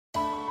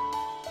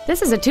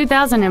This is a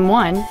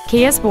 2001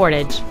 Kia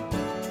Sportage.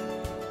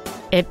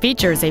 It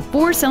features a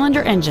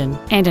 4-cylinder engine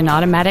and an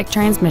automatic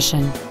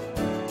transmission.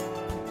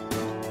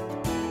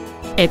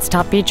 Its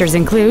top features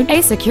include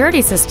a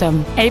security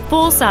system, a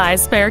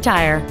full-size spare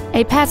tire,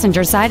 a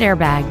passenger side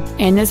airbag,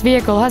 and this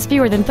vehicle has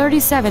fewer than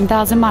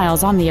 37,000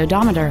 miles on the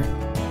odometer.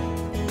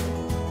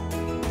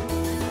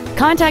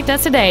 Contact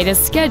us today to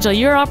schedule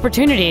your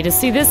opportunity to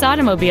see this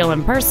automobile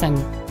in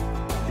person.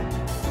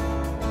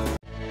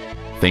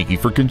 Thank you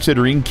for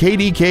considering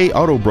KDK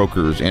Auto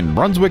Brokers in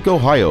Brunswick,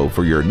 Ohio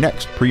for your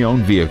next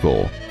pre-owned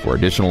vehicle. For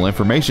additional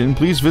information,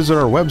 please visit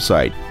our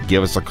website,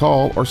 give us a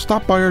call, or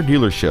stop by our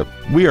dealership.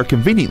 We are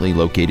conveniently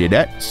located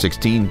at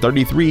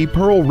 1633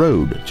 Pearl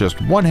Road, just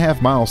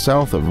 1/2 mile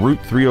south of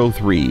Route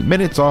 303,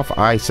 minutes off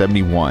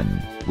I-71.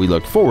 We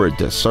look forward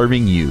to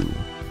serving you.